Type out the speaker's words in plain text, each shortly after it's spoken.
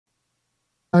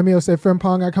I'm Yosef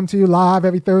Frimpong. I come to you live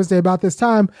every Thursday about this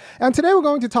time. And today we're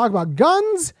going to talk about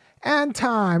guns and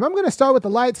time. I'm going to start with the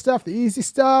light stuff, the easy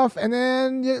stuff, and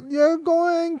then you're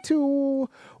going to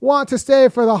want to stay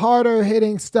for the harder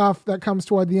hitting stuff that comes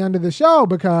toward the end of the show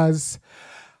because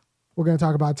we're going to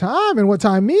talk about time and what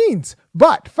time means.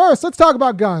 But first, let's talk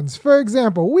about guns. For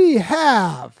example, we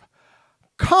have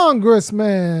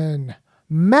Congressman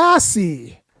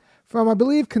Massie from, I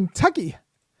believe, Kentucky.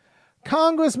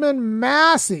 Congressman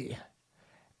Massie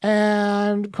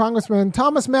and Congressman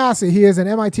Thomas Massie. He is an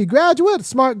MIT graduate,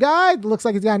 smart guy. Looks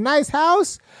like he's got a nice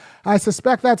house. I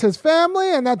suspect that's his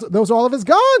family, and those are all of his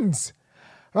guns.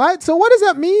 Right? So what does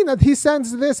that mean that he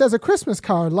sends this as a Christmas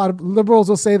card? A lot of liberals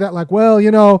will say that like, well,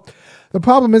 the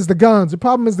problem is the guns. The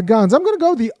problem is the guns. I'm going to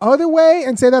go the other way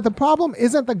and say that the problem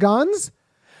isn't the guns.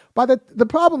 The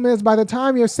problem is by the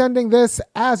time you're sending this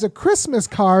as a Christmas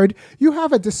card, you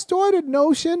have a distorted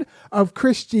notion of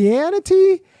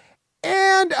Christianity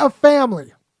and of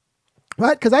family,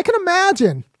 right? Because I can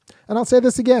imagine, and I'll say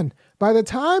this again, by the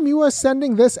time you are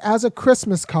sending this as a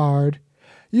Christmas card,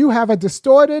 you have a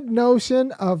distorted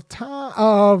notion of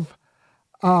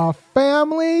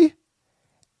family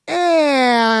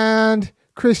and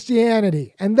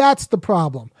Christianity, and that's the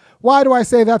problem. Why do I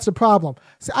say that's the problem?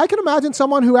 See, I can imagine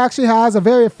someone who actually has an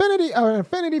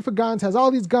affinity for guns, has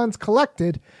all these guns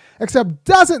collected, except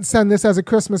doesn't send this as a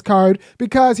Christmas card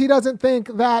because he doesn't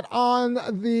think that on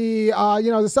the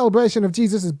celebration of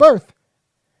Jesus' birth,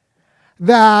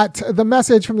 that the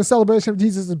message from the celebration of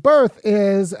Jesus' birth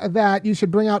is that you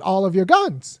should bring out all of your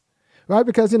guns, right?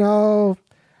 Because,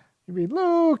 you read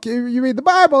Luke, you read the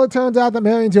Bible, it turns out that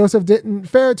Mary and Joseph didn't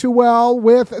fare too well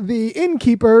with the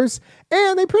innkeepers,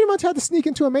 and they pretty much had to sneak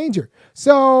into a manger.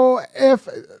 So if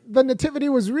the nativity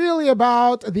was really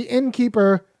about the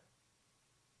innkeeper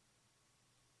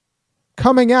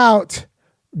coming out,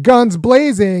 guns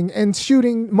blazing, and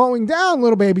mowing down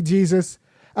little baby Jesus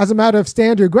as a matter of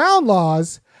stand your ground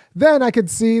laws, then I could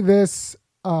see this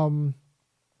being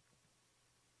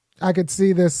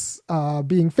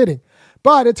fitting.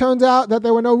 But it turns out that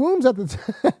there were no rooms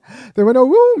there were no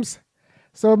rooms.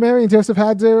 So Mary and Joseph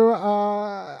had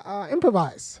to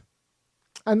improvise.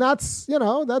 And that's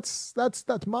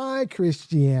my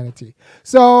Christianity.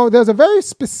 So there's a very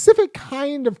specific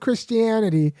kind of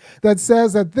Christianity that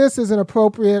says that this is an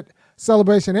appropriate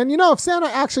celebration. And if Santa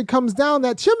actually comes down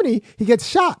that chimney, he gets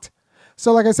shot.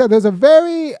 So like I said, there's a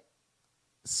very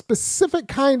specific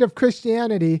kind of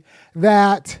Christianity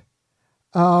that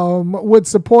would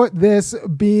support this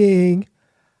being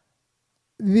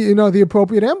the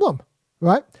appropriate emblem,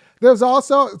 right? There's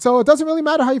also, so it doesn't really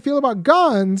matter how you feel about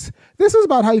guns. This is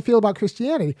about how you feel about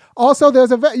Christianity. Also,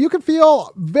 you can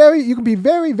be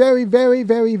very, very, very,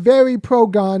 very, very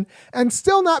pro-gun and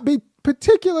still not be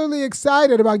particularly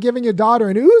excited about giving your daughter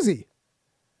an Uzi,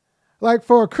 like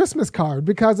for a Christmas card,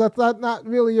 because that's not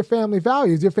really your family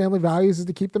values. Your family values is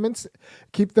to keep them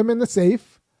in the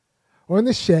safe or in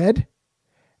the shed,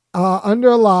 under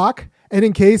a lock, and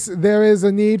in case there is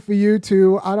a need for you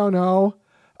to,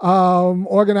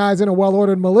 organize in a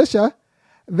well-ordered militia,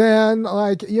 then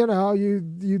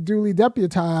you duly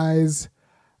deputize,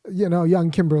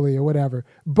 young Kimberly or whatever.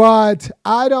 But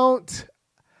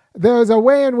there's a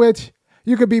way in which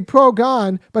you could be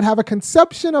pro-gun, but have a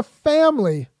conception of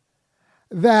family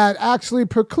that actually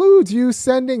precludes you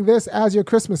sending this as your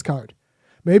Christmas card.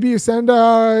 Maybe you send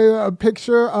a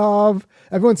picture of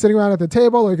everyone sitting around at the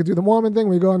table, or you could do the Mormon thing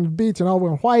where you go on the beach and all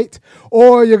wear white,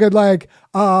 or you could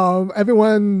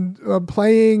everyone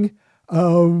playing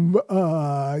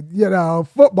football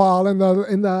in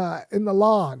the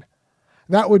lawn.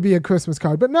 That would be a Christmas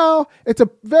card. But no, it's a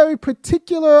very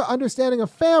particular understanding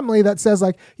of family that says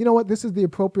this is the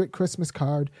appropriate Christmas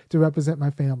card to represent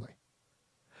my family.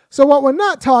 So what we're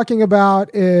not talking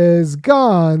about is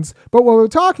guns, but what we're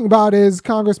talking about is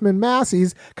Congressman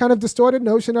Massie's kind of distorted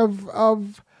notion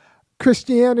of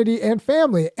Christianity and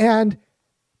family. And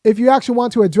if you actually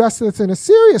want to address this in a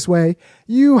serious way,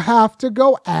 you have to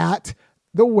go at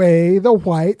the way the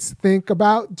whites think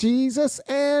about Jesus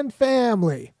and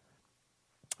family,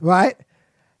 right?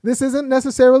 This isn't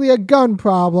necessarily a gun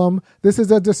problem. This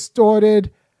is a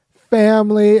distorted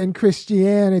family and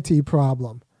Christianity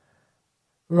problem.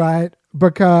 Right,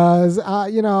 because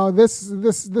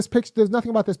this picture. There's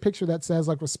nothing about this picture that says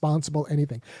responsible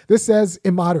anything. This says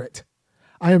immoderate.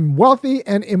 I am wealthy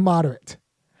and immoderate,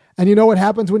 and you know what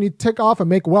happens when you tick off and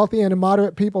make wealthy and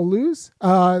immoderate people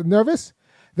nervous?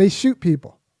 They shoot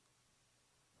people.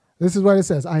 This is what it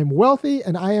says: I am wealthy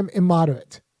and I am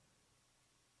immoderate.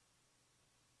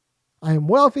 I am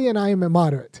wealthy and I am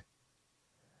immoderate.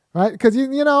 right? Because,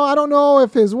 I don't know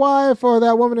if his wife or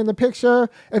that woman in the picture,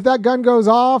 if that gun goes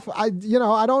off, I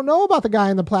don't know about the guy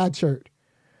in the plaid shirt,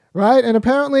 right? And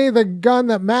apparently the gun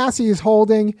that Massey is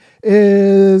holding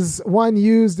is one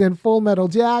used in Full Metal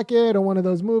Jacket or one of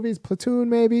those movies, Platoon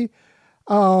maybe,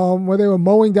 where they were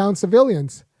mowing down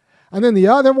civilians. And then the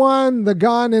other one, the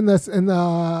gun in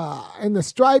the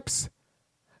stripes,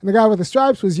 and the guy with the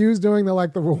stripes was used during the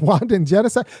Rwandan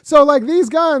genocide. So these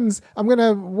guns, I'm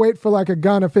gonna wait for a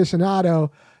gun aficionado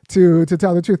to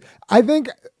tell the truth. I think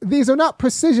these are not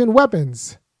precision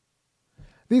weapons.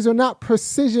 These are not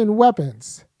precision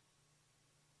weapons.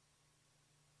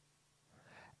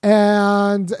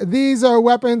 And these are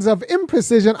weapons of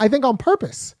imprecision, I think on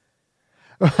purpose.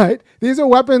 Right? These are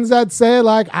weapons that say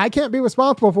I can't be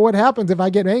responsible for what happens if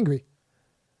I get angry.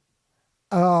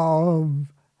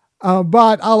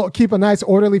 But I'll keep a nice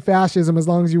orderly fascism as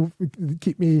long as you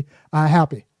keep me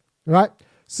happy, right?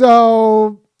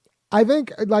 So I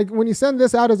think when you send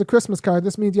this out as a Christmas card,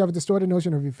 this means you have a distorted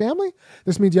notion of your family.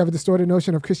 This means you have a distorted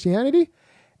notion of Christianity.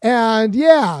 And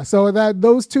so that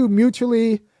those two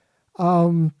mutually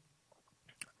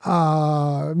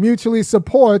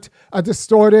support a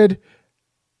distorted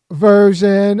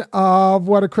version of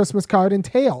what a Christmas card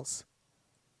entails.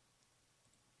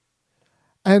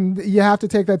 And you have to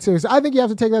take that seriously. I think you have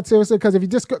to take that seriously because if you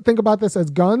just think about this as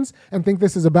guns and think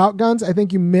this is about guns, I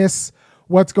think you miss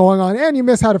what's going on and you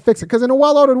miss how to fix it. Because in a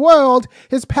well-ordered world,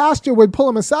 his pastor would pull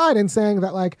him aside and saying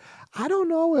that I don't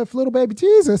know if little baby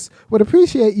Jesus would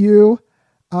appreciate you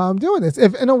doing this.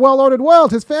 If in a well-ordered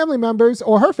world, his family members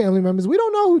or her family members, we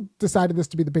don't know who decided this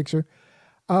to be the picture,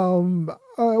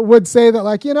 would say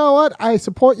that you know what, I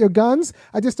support your guns.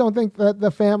 I just don't think that the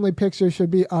family picture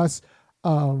should be us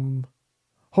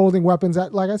holding weapons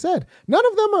that, like I said, none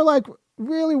of them are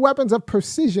really weapons of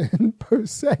precision per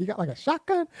se. You got a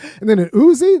shotgun and then an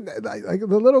Uzi,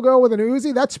 the little girl with an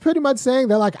Uzi. That's pretty much saying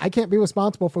that I can't be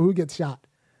responsible for who gets shot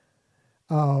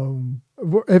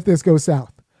if this goes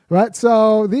south, right?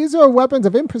 So these are weapons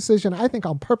of imprecision, I think,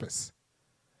 on purpose.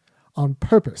 On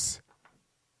purpose.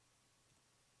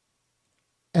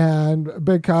 And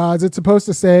because it's supposed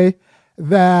to say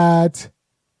that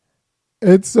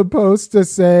I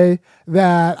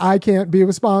can't be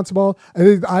responsible.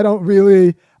 I don't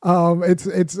really,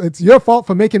 it's your fault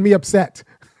for making me upset.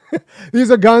 These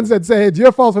are guns that say it's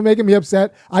your fault for making me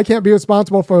upset. I can't be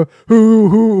responsible for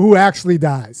who actually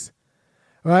dies.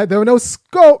 Right? There were no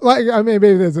scope,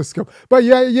 maybe there's a scope, but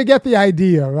yeah, you get the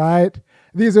idea, right?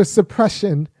 These are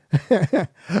suppression.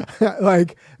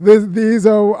 These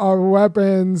are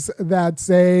weapons that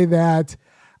say that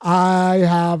I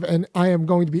am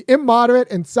going to be immoderate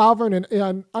and sovereign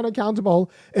and unaccountable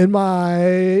in my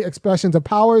expressions of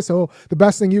power. So the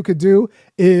best thing you could do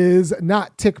is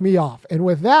not tick me off. And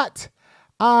with that,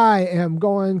 I am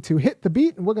going to hit the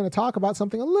beat and we're going to talk about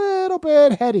something a little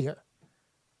bit headier.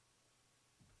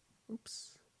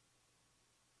 Oops.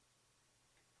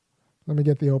 Let me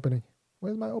get the opening.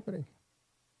 Where's my opening?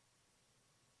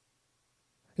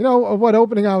 You know what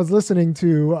opening I was listening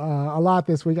to a lot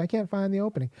this week? I can't find the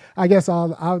opening. I guess I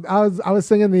was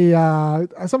singing the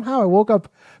somehow I woke up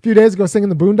a few days ago singing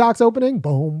the Boondocks opening.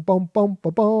 Boom, boom, boom,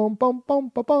 boom, boom, boom,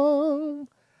 boom, boom, boom.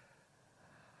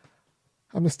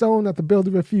 I'm the stone that the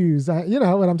builder refused. You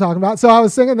know what I'm talking about. So I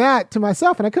was singing that to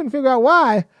myself, and I couldn't figure out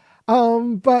why.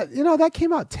 But that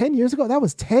came out 10 years ago. That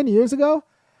was 10 years ago.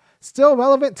 Still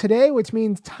relevant today, which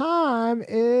means time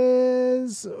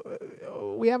is,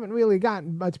 we haven't really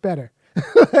gotten much better.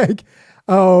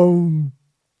 I'm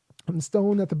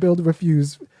stone that the builder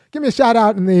refused. Give me a shout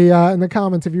out in the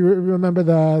comments if you remember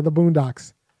the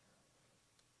Boondocks.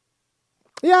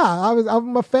 Yeah,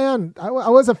 I'm a fan. I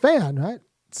was a fan, right?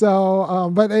 So,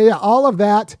 but all of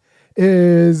that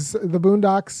is the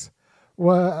Boondocks.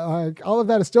 All of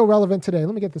that is still relevant today.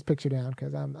 Let me get this picture down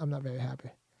because I'm not very happy.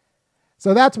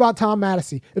 So that's about Tom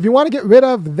Mattacy. If you want to get rid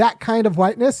of that kind of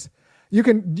whiteness, you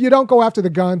don't go after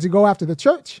the guns. You go after the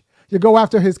church. You go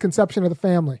after his conception of the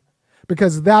family,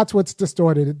 because that's what's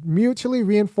distorted. Mutually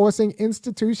reinforcing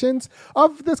institutions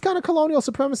of this kind of colonial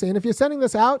supremacy. And if you're sending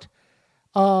this out,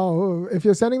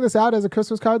 as a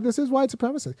Christmas card, this is white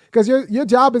supremacy, because your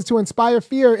job is to inspire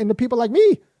fear into people like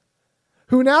me,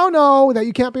 who now know that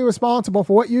you can't be responsible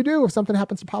for what you do if something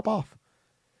happens to pop off,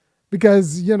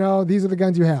 because these are the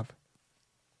guns you have.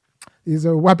 These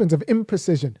are weapons of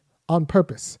imprecision on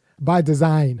purpose, by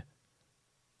design.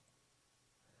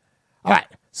 All right,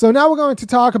 so now we're going to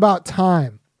talk about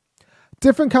time.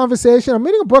 Different conversation. I'm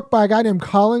reading a book by a guy named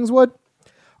Collingswood,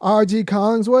 R.G.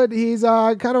 Collingswood. He's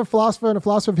kind of a philosopher and a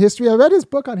philosopher of history. I read his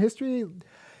book on history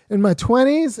in my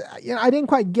 20s. I didn't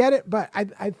quite get it, but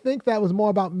I think that was more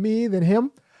about me than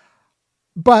him.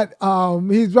 but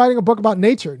he's writing a book about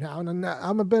nature now, and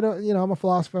I'm a bit of, I'm a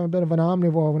philosopher, I'm a bit of an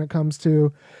omnivore when it comes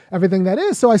to everything that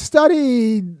is. So I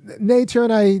study nature,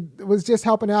 and I was just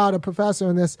helping out a professor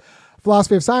in this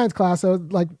philosophy of science class. So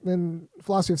like in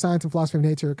philosophy of science and philosophy of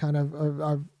nature kind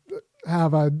of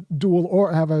have a dual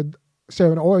or have a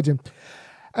share an origin,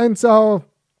 and so.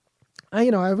 I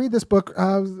read this book.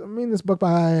 I'm reading this book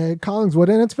by Collingswood,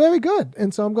 and it's very good.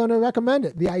 And so I'm going to recommend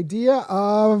it. The idea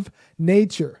of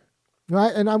nature,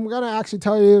 right? And I'm going to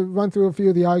actually run through a few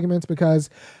of the arguments because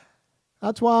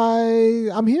that's why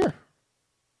I'm here.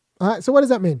 All right. So what does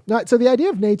that mean? All right. So the idea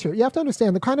of nature, you have to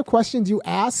understand the kind of questions you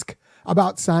ask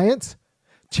about science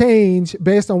change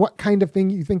based on what kind of thing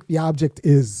you think the object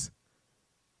is.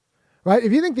 Right?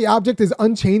 If you think the object is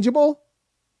unchangeable,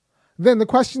 then the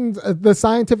questions, the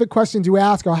scientific questions you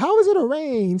ask are, how is it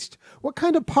arranged? What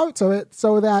kind of parts are it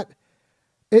so that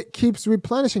it keeps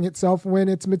replenishing itself when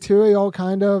its material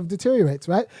kind of deteriorates,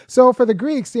 right? So for the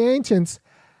Greeks, the ancients,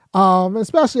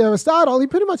 especially Aristotle, he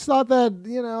pretty much thought that,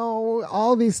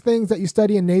 all these things that you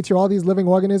study in nature, all these living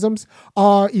organisms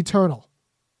are eternal,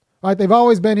 right? They've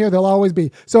always been here. They'll always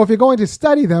be. So if you're going to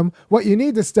study them, what you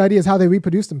need to study is how they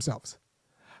reproduce themselves.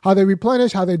 How they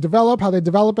replenish, how they develop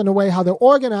in a way, how they're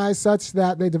organized such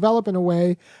that they develop in a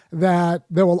way that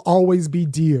there will always be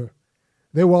deer.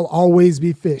 There will always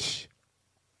be fish.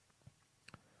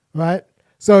 Right?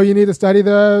 So you need to study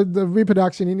the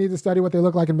reproduction. You need to study what they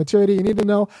look like in maturity. You need to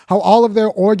know how all of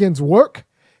their organs work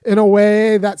in a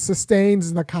way that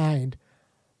sustains the kind,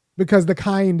 because the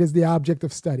kind is the object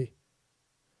of study.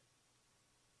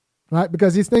 Right?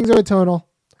 Because these things are eternal.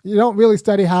 You don't really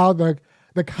study how the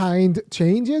kind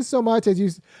changes so much as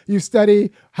you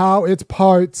study how its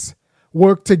parts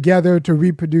work together to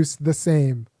reproduce the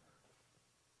same.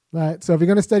 Right? So if you're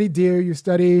going to study deer, you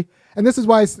study, and this is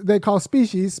why they call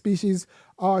species. Species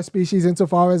are species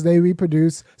insofar as they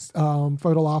reproduce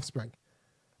fertile offspring,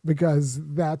 because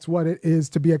that's what it is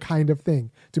to be a kind of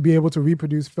thing, to be able to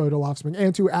reproduce fertile offspring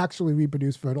and to actually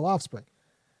reproduce fertile offspring.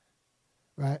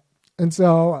 Right? And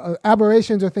so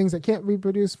aberrations are things that can't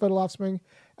reproduce fertile offspring,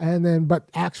 but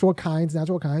actual kinds,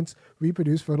 natural kinds,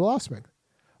 reproduce fertile offspring.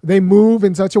 They move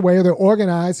in such a way, they're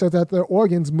organized so that their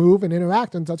organs move and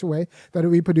interact in such a way that it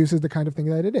reproduces the kind of thing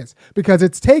that it is, because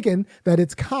it's taken that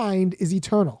its kind is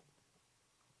eternal.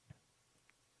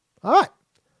 All right.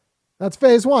 That's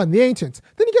phase one, the ancients.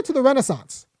 Then you get to the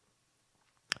Renaissance.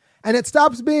 And it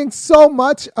stops being so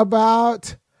much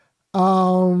about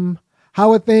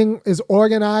how a thing is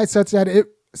organized such that it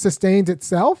sustains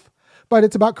itself, but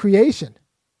it's about creation.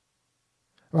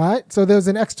 Right? So there's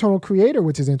an external creator,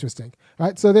 which is interesting.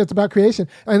 Right? So it's about creation.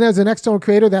 And there's an external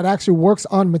creator that actually works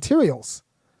on materials.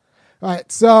 Right?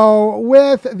 So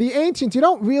with the ancients, you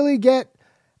don't really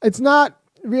it's not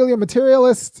really a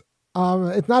materialist.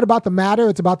 It's not about the matter.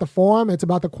 It's about the form. It's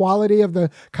about the quality of the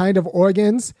kind of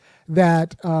organs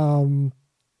that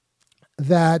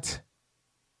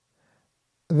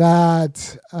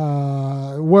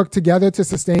work together to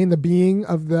sustain the being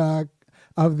of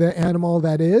the animal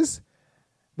that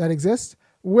exists.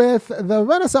 With the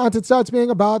Renaissance, it starts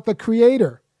being about the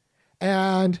creator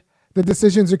and the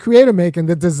decisions the creator make and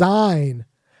the design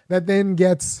that then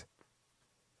gets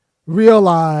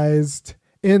realized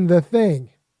in the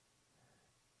thing.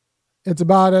 It's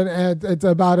about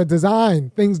a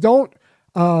design. Things don't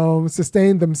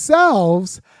sustain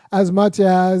themselves as much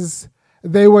as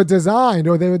they were designed,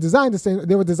 or they were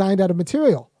designed out of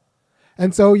material.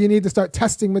 And so you need to start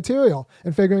testing material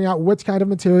and figuring out which kind of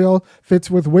material fits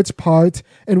with which part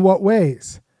in what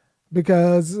ways,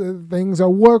 because things are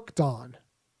worked on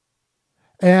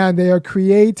and they are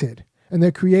created, and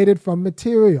they're created from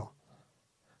material.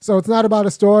 So it's not about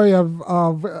a story of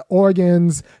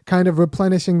organs kind of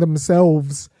replenishing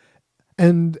themselves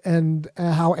and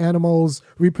how animals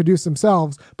reproduce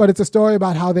themselves, but it's a story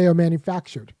about how they are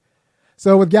manufactured.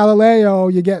 So with Galileo,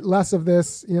 you get less of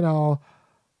this,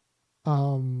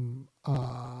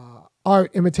 art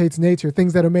imitates nature.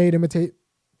 Things that are made imitate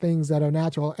things that are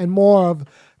natural, and more of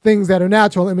things that are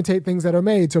natural imitate things that are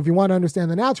made. So if you want to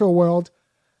understand the natural world,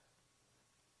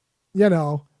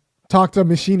 talk to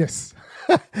machinists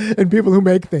and people who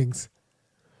make things,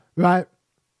 right?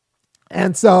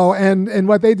 And so, and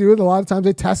what they do is a lot of times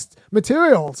they test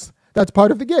materials. That's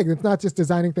part of the gig. It's not just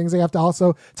designing things. They have to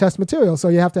also test materials. So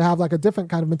you have to have like a different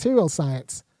kind of material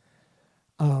science.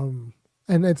 And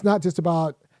it's not just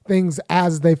about things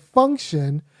as they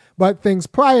function, but things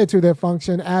prior to their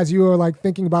function as you are like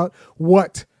thinking about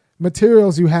what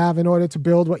materials you have in order to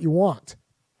build what you want.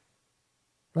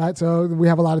 Right? So we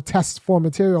have a lot of tests for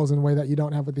materials in a way that you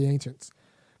don't have with the ancients,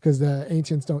 because the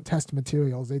ancients don't test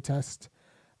materials. They test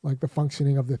like the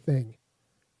functioning of the thing.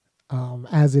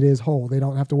 as it is whole. They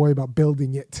don't have to worry about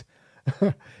building it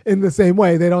in the same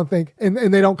way. They don't think, and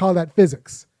they don't call that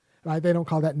physics, right? They don't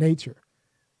call that nature,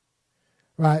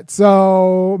 right?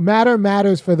 So matter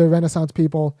matters for the Renaissance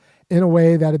people in a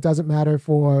way that it doesn't matter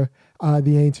for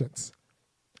the ancients.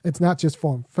 It's not just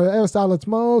form. For Aristotle, it's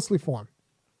mostly form.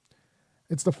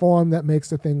 It's the form that makes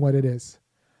the thing what it is.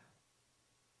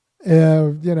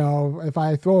 If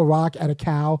I throw a rock at a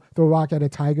cow, throw a rock at a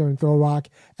tiger, and throw a rock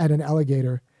at an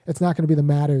alligator, it's not going to be the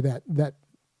matter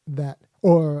that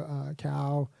or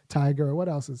cow, tiger, or what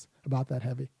else is about that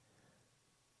heavy?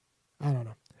 I don't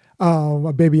know.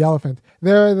 A baby elephant.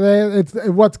 The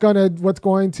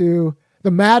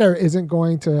matter isn't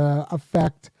going to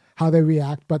affect how they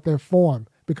react, but their form,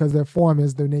 because their form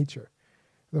is their nature.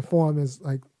 The form is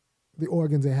like the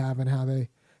organs they have and how they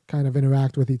kind of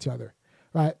interact with each other,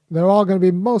 right? They're all going to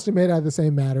be mostly made out of the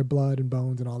same matter, blood and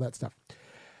bones and all that stuff.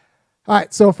 All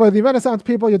right, so for the Renaissance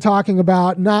people, you're talking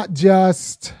about not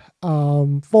just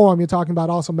form, you're talking about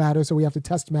also matter, so we have to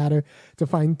test matter to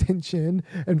find tension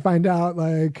and find out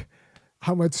like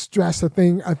how much stress a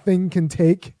thing can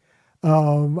take,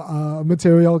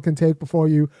 material can take before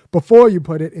you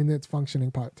put it in its functioning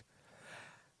part,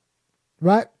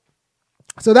 right?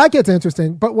 So that gets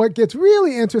interesting. But what gets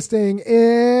really interesting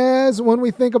is when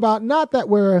we think about not that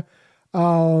we're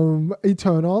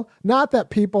eternal, not that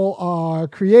people are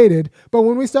created, but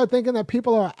when we start thinking that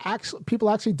people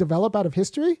actually develop out of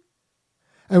history,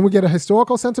 and we get a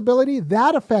historical sensibility,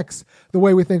 that affects the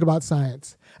way we think about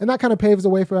science, and that kind of paves the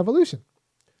way for evolution.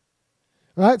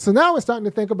 All right, so now we're starting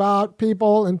to think about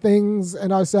people and things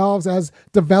and ourselves as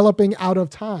developing out of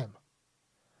time.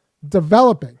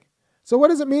 Developing. So what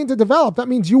does it mean to develop? That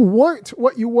means you weren't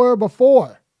what you were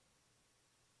before.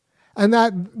 And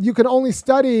that you can only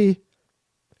study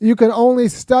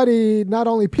not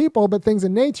only people, but things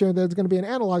in nature. There's going to be an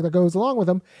analog that goes along with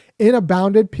them in a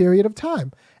bounded period of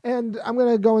time. And I'm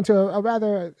going to go into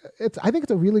I think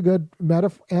it's a really good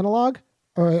analog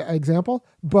or example,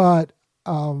 but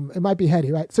it might be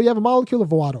heady, right? So you have a molecule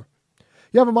of water.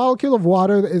 You have a molecule of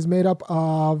water that is made up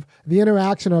of the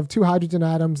interaction of two hydrogen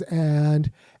atoms and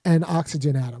an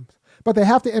oxygen atom. But they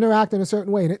have to interact in a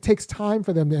certain way, and it takes time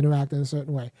for them to interact in a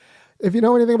certain way. If you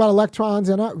know anything about electrons,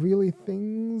 they're not really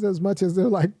things as much as they're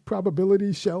like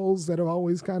probability shells that are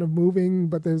always kind of moving,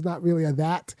 but there's not really a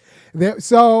that.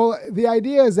 So the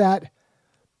idea is that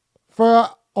for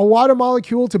a water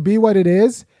molecule to be what it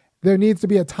is, there needs to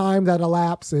be a time that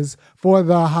elapses for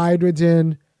the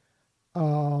hydrogen,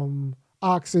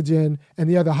 oxygen, and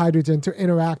the other hydrogen to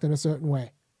interact in a certain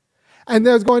way. And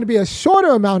there's going to be a shorter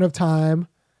amount of time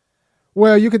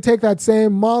where you could take that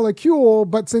same molecule,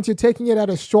 but since you're taking it at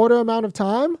a shorter amount of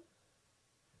time,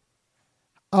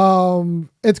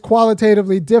 it's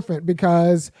qualitatively different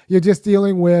because you're just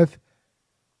dealing with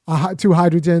two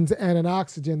hydrogens and an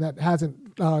oxygen that hasn't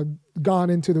gone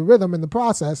into the rhythm in the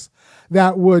process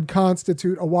that would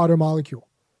constitute a water molecule,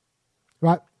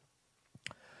 right?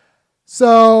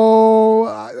 So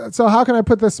how can I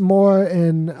put this more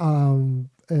in a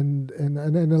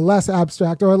less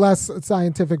abstract or a less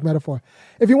scientific metaphor?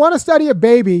 If you want to study a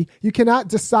baby, you cannot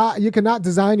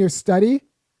design your study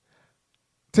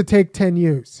to take 10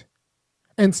 years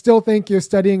and still think you're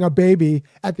studying a baby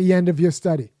at the end of your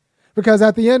study. Because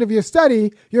at the end of your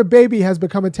study, your baby has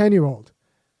become a 10-year-old.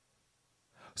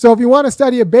 So if you want to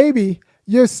study a baby,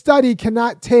 your study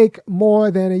cannot take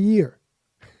more than a year.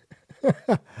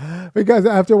 Because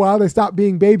after a while, they stop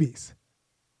being babies.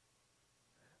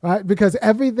 Right? Because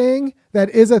everything that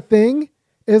is a thing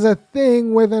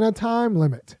within a time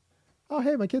limit. Oh,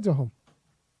 hey, my kids are home.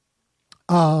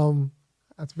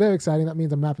 That's very exciting. That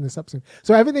means I'm wrapping this up soon.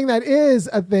 So everything that is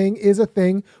a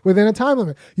thing within a time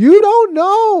limit. You don't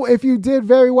know if you did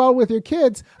very well with your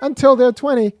kids until they're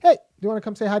 20. Hey, do you want to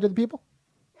come say hi to the people?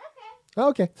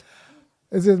 Okay.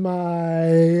 This is my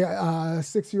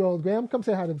 6-year-old Graham. Come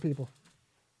say hi to the people.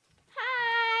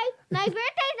 Hi. My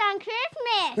birthday's on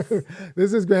Christmas.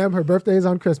 This is Graham. Her birthday is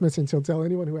on Christmas, and she'll tell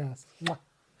anyone who asks.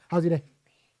 How's your day?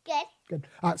 Good.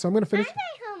 All right, so I'm going to finish. Aren't I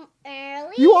home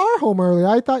early? You are home early.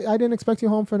 I didn't expect you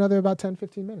home for another about 10,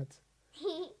 15 minutes.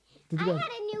 I had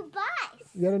a new bus.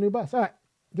 You had a new bus. All right,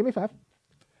 give me 5.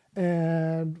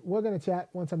 And we're going to chat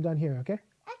once I'm done here, okay?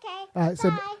 Okay. All right,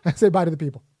 bye. say bye to the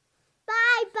people.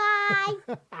 Bye.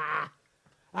 All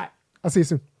right, I'll see you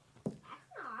soon. That's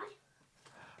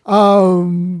not. All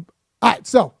right,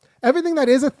 so everything that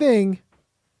is a thing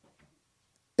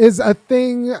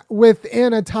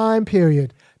within a time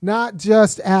period. Not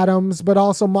just atoms, but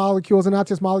also molecules, and not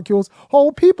just molecules,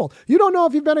 whole people. You don't know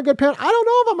if you've been a good parent. I don't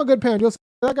know if I'm a good parent. You'll say,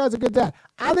 that guy's a good dad.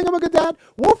 I think I'm a good dad.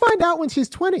 We'll find out when she's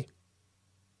 20.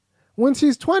 when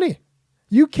she's 20.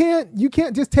 You can't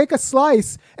just take a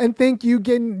slice and think you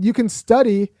can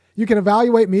study, you can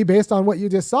evaluate me based on what you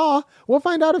just saw. We'll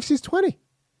find out if she's 20.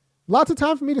 Lots of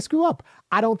time for me to screw up.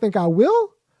 I don't think I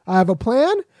will. I have a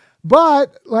plan,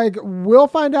 but like we'll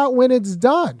find out when it's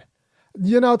done.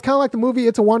 It's kind of like the movie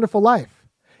It's a Wonderful Life.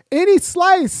 Any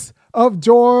slice of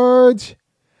George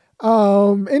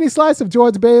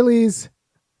Bailey's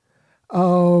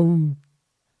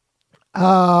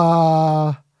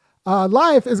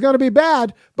life is going to be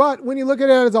bad, but when you look at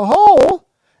it as a whole,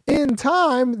 in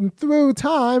time and through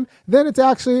time, then it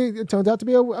turns out to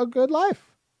be a good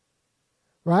life,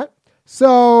 right?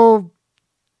 So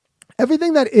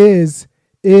everything that is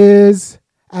as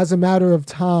a matter of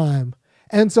time.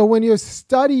 And so when you're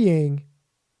studying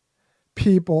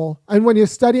people and when we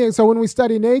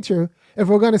study nature, if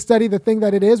we're going to study the thing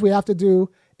that it is, we have to do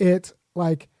it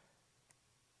like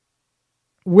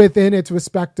within its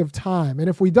respective time. And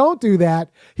if we don't do that,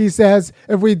 he says,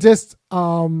 if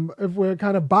we're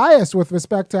kind of biased with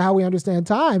respect to how we understand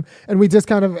time, and we just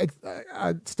kind of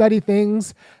study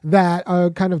things that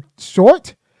are kind of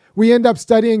short, we end up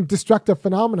studying destructive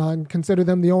phenomena and consider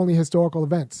them the only historical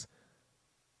events.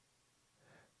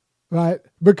 Right?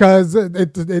 Because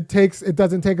it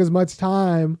doesn't take as much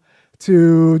time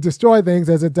to destroy things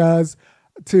as it does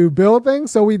to build things.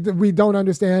 So we don't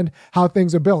understand how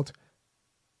things are built.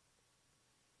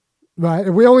 Right?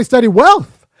 If we only study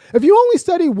wealth, if you only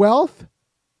study wealth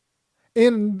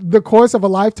in the course of a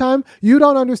lifetime, you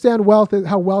don't understand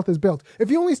how wealth is built.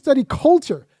 If you only study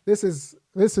culture, this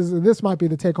might be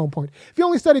the take-home point. If you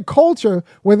only study culture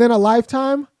within a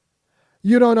lifetime,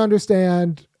 you don't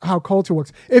understand how culture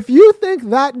works. If you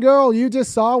think that girl you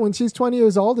just saw when she's 20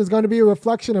 years old is going to be a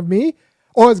reflection of me,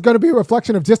 or is going to be a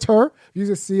reflection of just her, you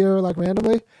just see her like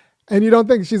randomly, and you don't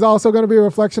think she's also going to be a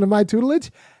reflection of my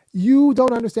tutelage, you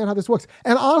don't understand how this works.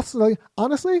 And honestly,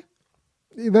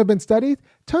 they've been studied.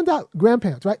 Turns out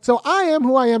grandparents, right? So I am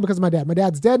who I am because of my dad. My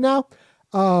dad's dead now.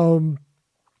 But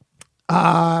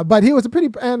he was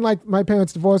my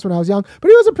parents divorced when I was young, but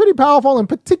he was a pretty powerful and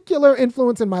particular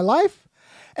influence in my life.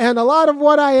 And a lot of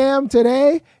what I am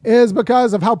today is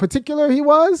because of how particular he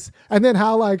was. And then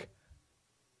how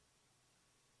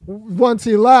once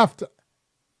he left,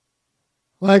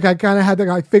 I kind of had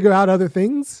to figure out other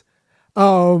things.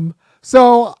 And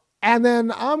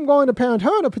then I'm going to parent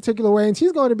her in a particular way, and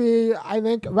she's going to be, I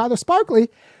think, rather sparkly,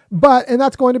 and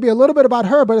that's going to be a little bit about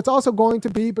her, but it's also going to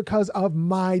be because of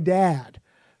my dad,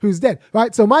 who's dead,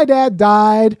 right? So my dad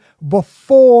died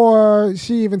before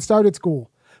she even started school.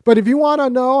 But if you want to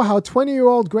know how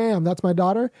 20-year-old Graham, that's my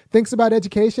daughter, thinks about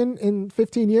education in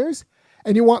 15 years,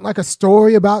 and you want a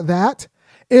story about that,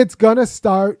 it's going to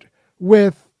start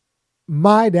with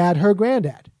my dad, her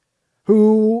granddad,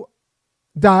 who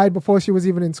died before she was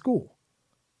even in school,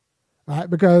 right?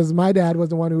 Because my dad was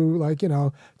the one who,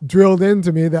 drilled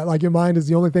into me that, your mind is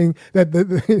the only thing that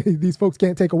these folks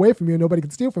can't take away from you and nobody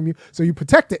can steal from you. So you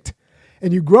protect it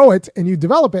and you grow it and you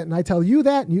develop it. And I tell you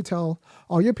that and you tell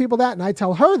all your people that and I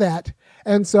tell her that.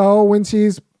 And so when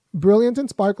she's brilliant and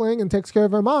sparkling and takes care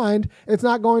of her mind, it's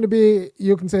not going to be,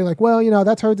 you can say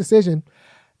that's her decision.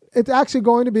 It's actually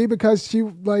going to be because she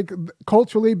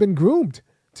culturally been groomed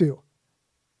to.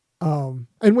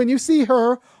 And when you see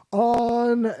her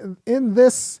in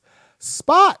this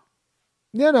spot,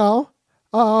 doing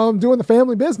the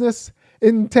family business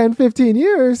in 10, 15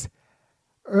 years,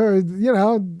 or,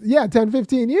 10,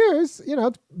 15 years,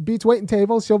 beats waiting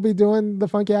tables. She'll be doing the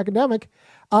funky academic.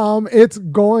 It's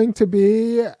going to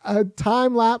be a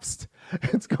time-lapsed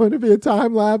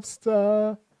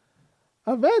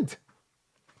event.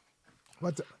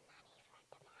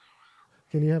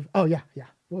 Can you have, oh yeah.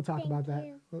 We'll talk about that.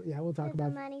 Yeah, we'll talk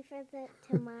about money for the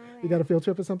tomorrow. You got a field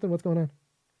trip or something? What's going on?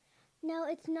 No,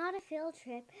 it's not a field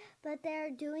trip, but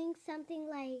they're doing something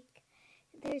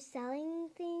they're selling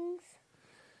things.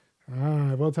 All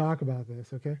right, we'll talk about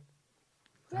this, okay?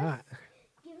 Just all right.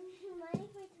 Give me money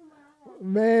for tomorrow.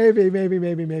 Maybe. Money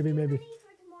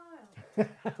for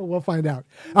tomorrow. We'll find out.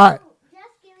 All right.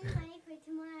 Just give me money for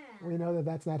tomorrow. We know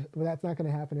that's not going to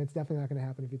happen. It's definitely not going to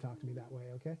happen if you talk to me that way,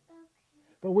 okay?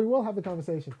 But we will have the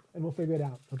conversation, and we'll figure it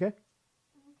out, okay? Okay,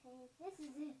 this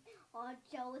is it. Odd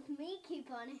show with me.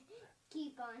 Keep on.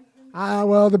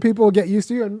 Well, the people will get used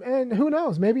to you, and who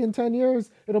knows? Maybe in 10 years,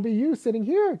 it'll be you sitting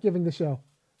here giving the show.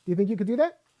 Do you think you could do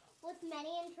that? With many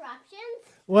interruptions?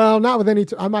 Well, not with any.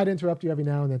 I might interrupt you every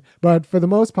now and then. But for the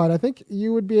most part, I think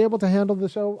you would be able to handle the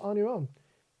show on your own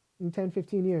in 10,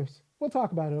 15 years. We'll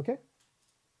talk about it, okay?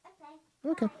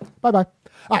 Okay. Bye-bye.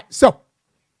 All right, so.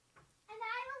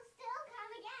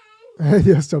 Come again.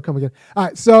 You'll still come again. All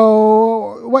right.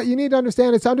 So what you need to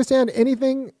understand is to understand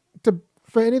anything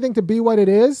for anything to be what it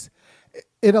is,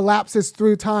 it elapses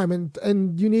through time,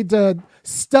 and you need to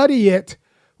study it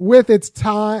with its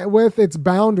time, with its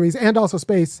boundaries, and also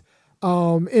space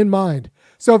in mind.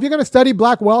 So if you're going to study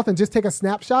black wealth and just take a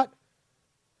snapshot,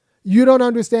 you don't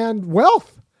understand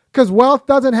wealth, because wealth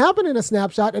doesn't happen in a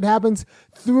snapshot. It happens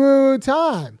through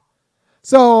time.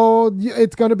 So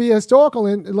it's going to be historical.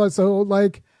 And so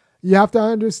like you have to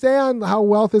understand how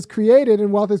wealth is created,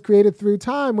 and wealth is created through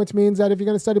time, which means that if you're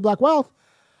going to study black wealth,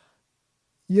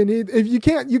 you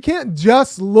can't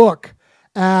just look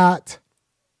at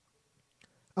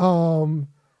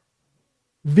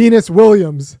Venus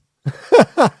Williams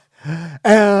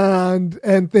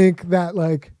and think that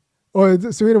like,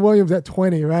 or Serena Williams at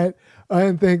 20, right?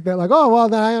 And think that like, oh, well,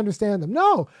 then I understand them.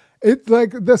 No, it's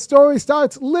like the story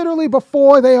starts literally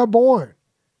before they are born.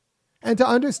 And to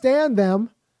understand them,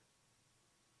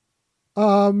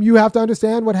 you have to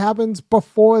understand what happens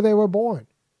before they were born.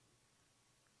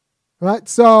 Right?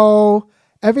 So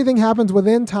everything happens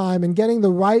within time, and getting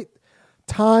the right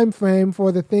time frame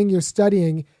for the thing you're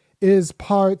studying is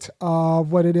part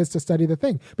of what it is to study the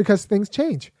thing, because things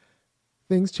change.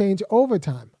 Things change over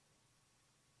time.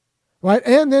 Right?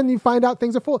 And then you find out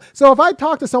things are full. So if I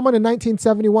talk to someone in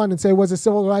 1971 and say, was the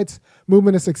civil rights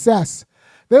movement a success?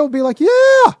 They'll be like,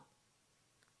 yeah.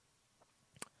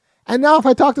 And now if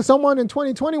I talk to someone in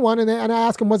 2021 and I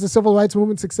ask them, was the civil rights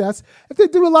movement a success? If they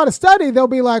do a lot of study, they'll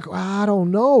be like, I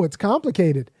don't know. It's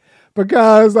complicated.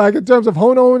 Because like in terms of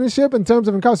home ownership, in terms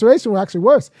of incarceration, we're actually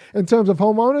worse. In terms of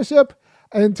home ownership,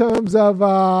 in terms of,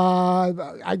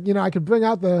 I could bring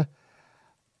out the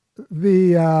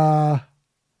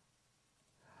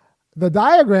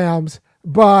diagrams,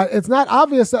 but it's not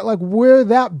obvious that like we're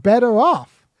that better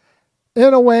off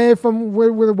in a way from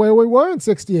where we were in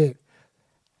 68.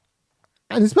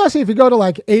 And especially if you go to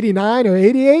like 89 or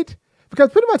 88,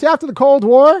 because pretty much after the Cold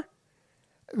War,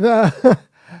 the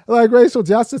like racial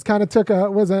justice kind of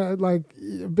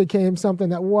became something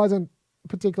that wasn't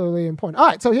particularly important. All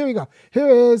right, so here we go. Here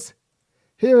is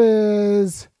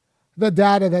the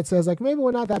data that says like maybe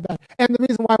we're not that bad. And the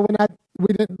reason why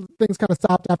things kind of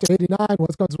stopped after 89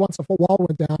 was because once the wall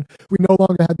went down, we no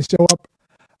longer had to show up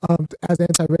as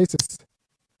anti-racists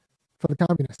for the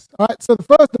communists. All right, so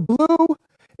the blue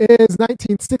is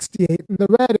 1968 and the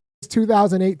red is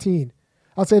 2018.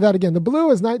 I'll say that again. The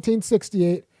blue is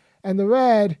 1968 and the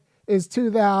red is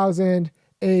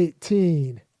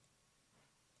 2018.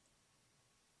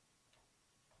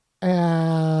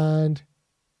 And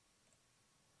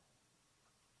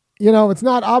it's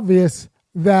not obvious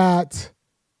that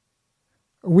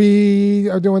we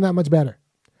are doing that much better,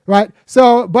 right?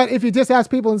 So, but if you just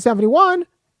ask people in 71,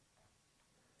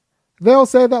 they'll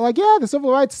say that like, yeah, the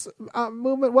civil rights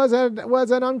movement was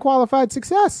an unqualified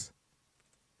success.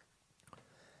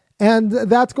 And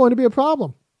that's going to be a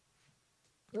problem.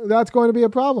 That's going to be a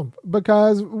problem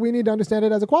because we need to understand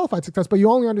it as a qualified success, but you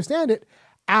only understand it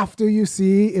after you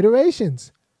see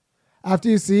iterations. After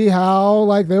you see how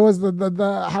like there was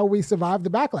how we survived the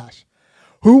backlash.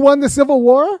 Who won the Civil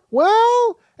War?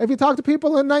 Well, if you talk to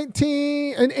people in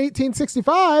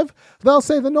 1865, they'll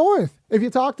say the North. If you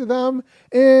talk to them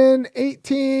in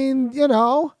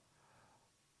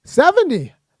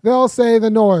 1870, they'll say the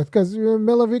North because you're in the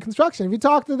middle of Reconstruction. If you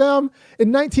talk to them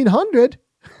in 1900,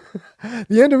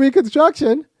 the end of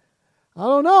Reconstruction, I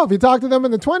don't know. If you talk to them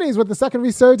in the 20s with the second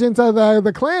resurgence of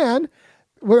the Klan,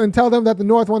 and tell them that the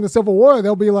North won the Civil War,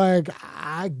 they'll be like,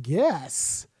 I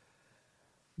guess,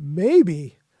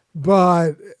 maybe,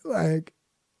 but like,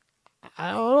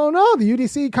 I don't know. The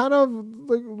UDC kind of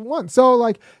like won. So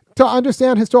like to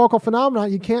understand historical phenomena,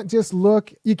 you can't just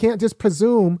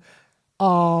presume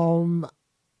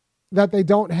that they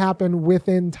don't happen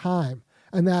within time,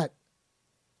 and that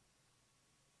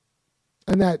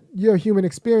your human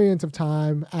experience of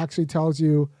time actually tells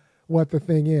you what the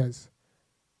thing is.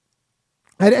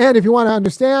 And if you want to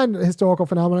understand historical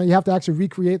phenomena, you have to actually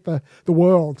recreate the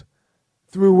world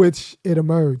through which it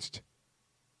emerged.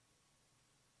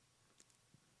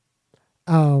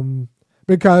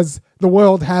 Because the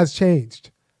world has changed.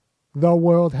 The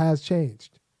world has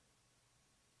changed.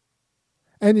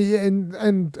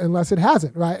 And unless it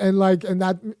hasn't, right?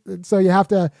 So you have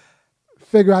to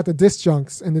figure out the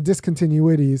disjuncts and the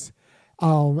discontinuities.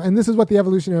 And this is what the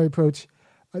evolutionary approach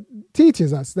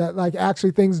teaches us, that like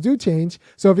actually things do change.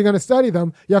 So if you're going to study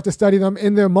them, you have to study them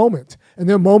in their moment, and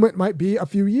their moment might be a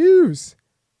few years,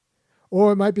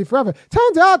 or it might be forever.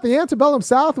 Turns out the antebellum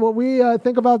South, what we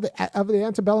think about of the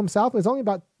antebellum South, is only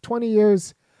about 20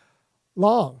 years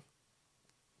long.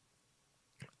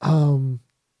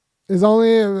 Is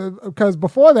only because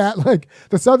before that, like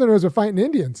the Southerners were fighting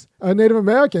Indians, Native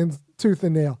Americans, tooth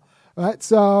and nail. Right?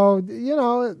 So,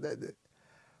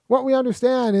 what we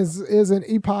understand is an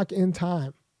epoch in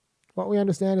time. What we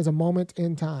understand is a moment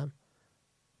in time.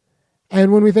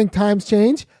 And when we think times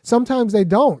change, sometimes they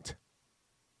don't.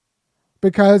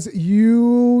 Because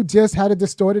you just had a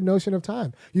distorted notion of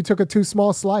time. You took a too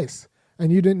small slice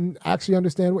and you didn't actually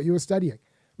understand what you were studying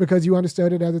because you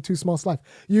understood it as a too small slice.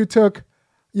 You took,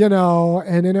 my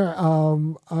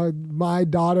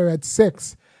daughter at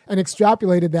 6 and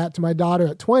extrapolated that to my daughter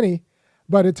at 20,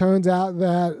 but it turns out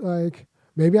that like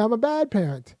maybe I'm a bad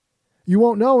parent. You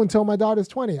won't know until my daughter's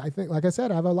 20. I think, like I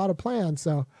said, I have a lot of plans,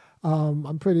 so I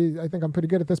think I'm pretty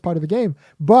good at this part of the game.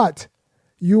 But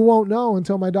you won't know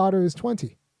until my daughter is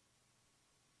 20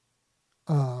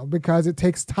 because it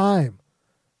takes time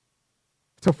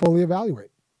to fully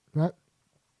evaluate, right?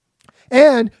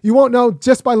 And you won't know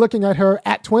just by looking at her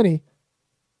at 20.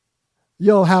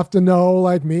 You'll have to know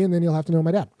like me, and then you'll have to know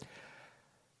my dad.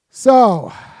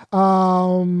 So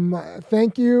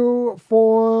thank you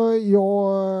for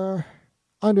your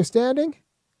understanding.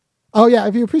 Oh, yeah,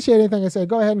 if you appreciate anything I said,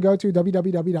 go ahead and go to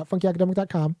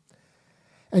www.funkyacademic.com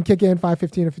and kick in $5,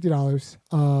 $15, or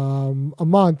 $50 a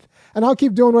month. And I'll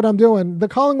keep doing what I'm doing. The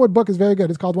Collingwood book is very good.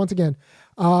 It's called, once again,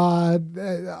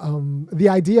 The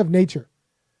Idea of Nature.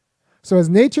 So as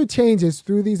nature changes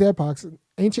through these epochs,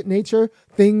 ancient nature,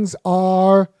 things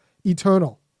are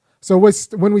eternal. So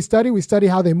when we study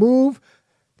how they move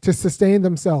to sustain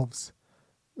themselves.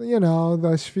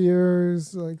 The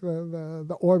spheres, like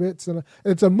the orbits. And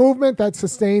it's a movement that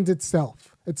sustains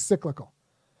itself. It's cyclical.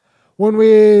 When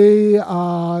we,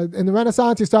 in the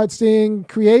Renaissance, you start seeing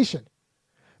creation.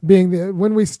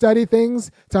 When we study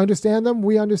things to understand them,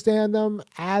 we understand them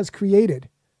as created.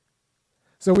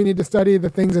 So we need to study the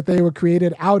things that they were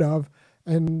created out of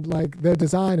and like their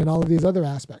design and all of these other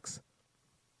aspects.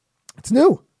 It's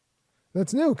new.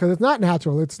 That's new because it's not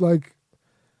natural. It's like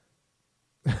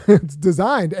it's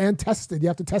designed and tested. You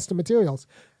have to test the materials,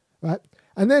 right?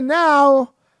 And then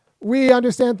now we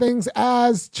understand things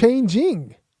as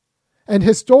changing and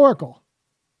historical.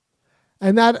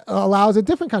 And that allows a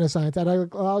different kind of science. That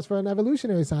allows for an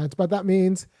evolutionary science. But that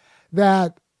means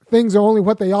that things are only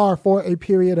what they are for a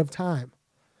period of time.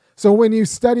 So when you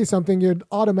study something, you're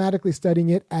automatically studying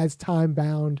it as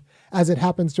time-bound, as it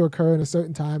happens to occur in a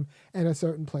certain time and a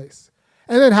certain place.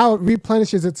 And then how it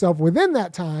replenishes itself within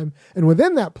that time and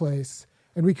within that place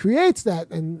and recreates that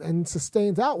and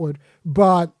sustains outward,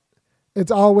 but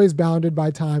it's always bounded by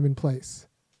time and place.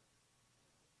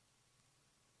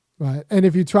 Right? And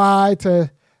if you try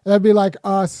to, that'd be like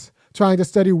us trying to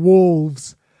study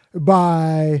wolves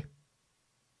by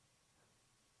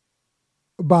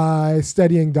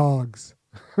studying dogs,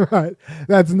 right?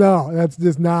 That's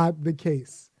just not the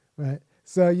case, right?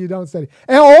 So you don't study.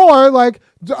 Or like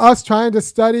us trying to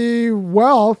study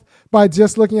wealth by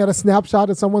just looking at a snapshot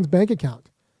of someone's bank account.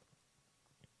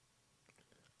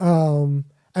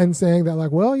 And saying that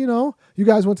like, well, you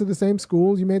guys went to the same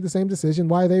schools, you made the same decision,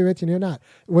 why are they rich and you're not?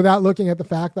 Without looking at the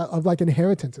fact of like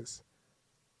inheritances.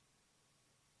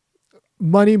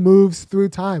 Money moves through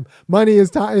time. Money is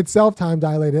itself time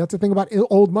dilated. That's the thing about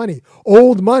old money.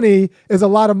 Old money is a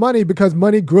lot of money because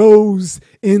money grows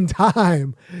in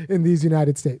time in these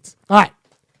United States. All right.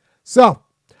 So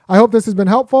I hope this has been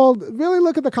helpful. Really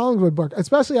look at the Collingwood book,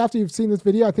 especially after you've seen this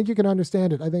video. I think you can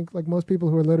understand it. I think like most people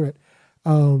who are literate,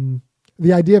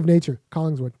 The Idea of Nature,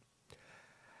 Collingwood.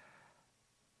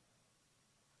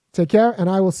 Take care, and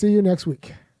I will see you next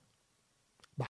week.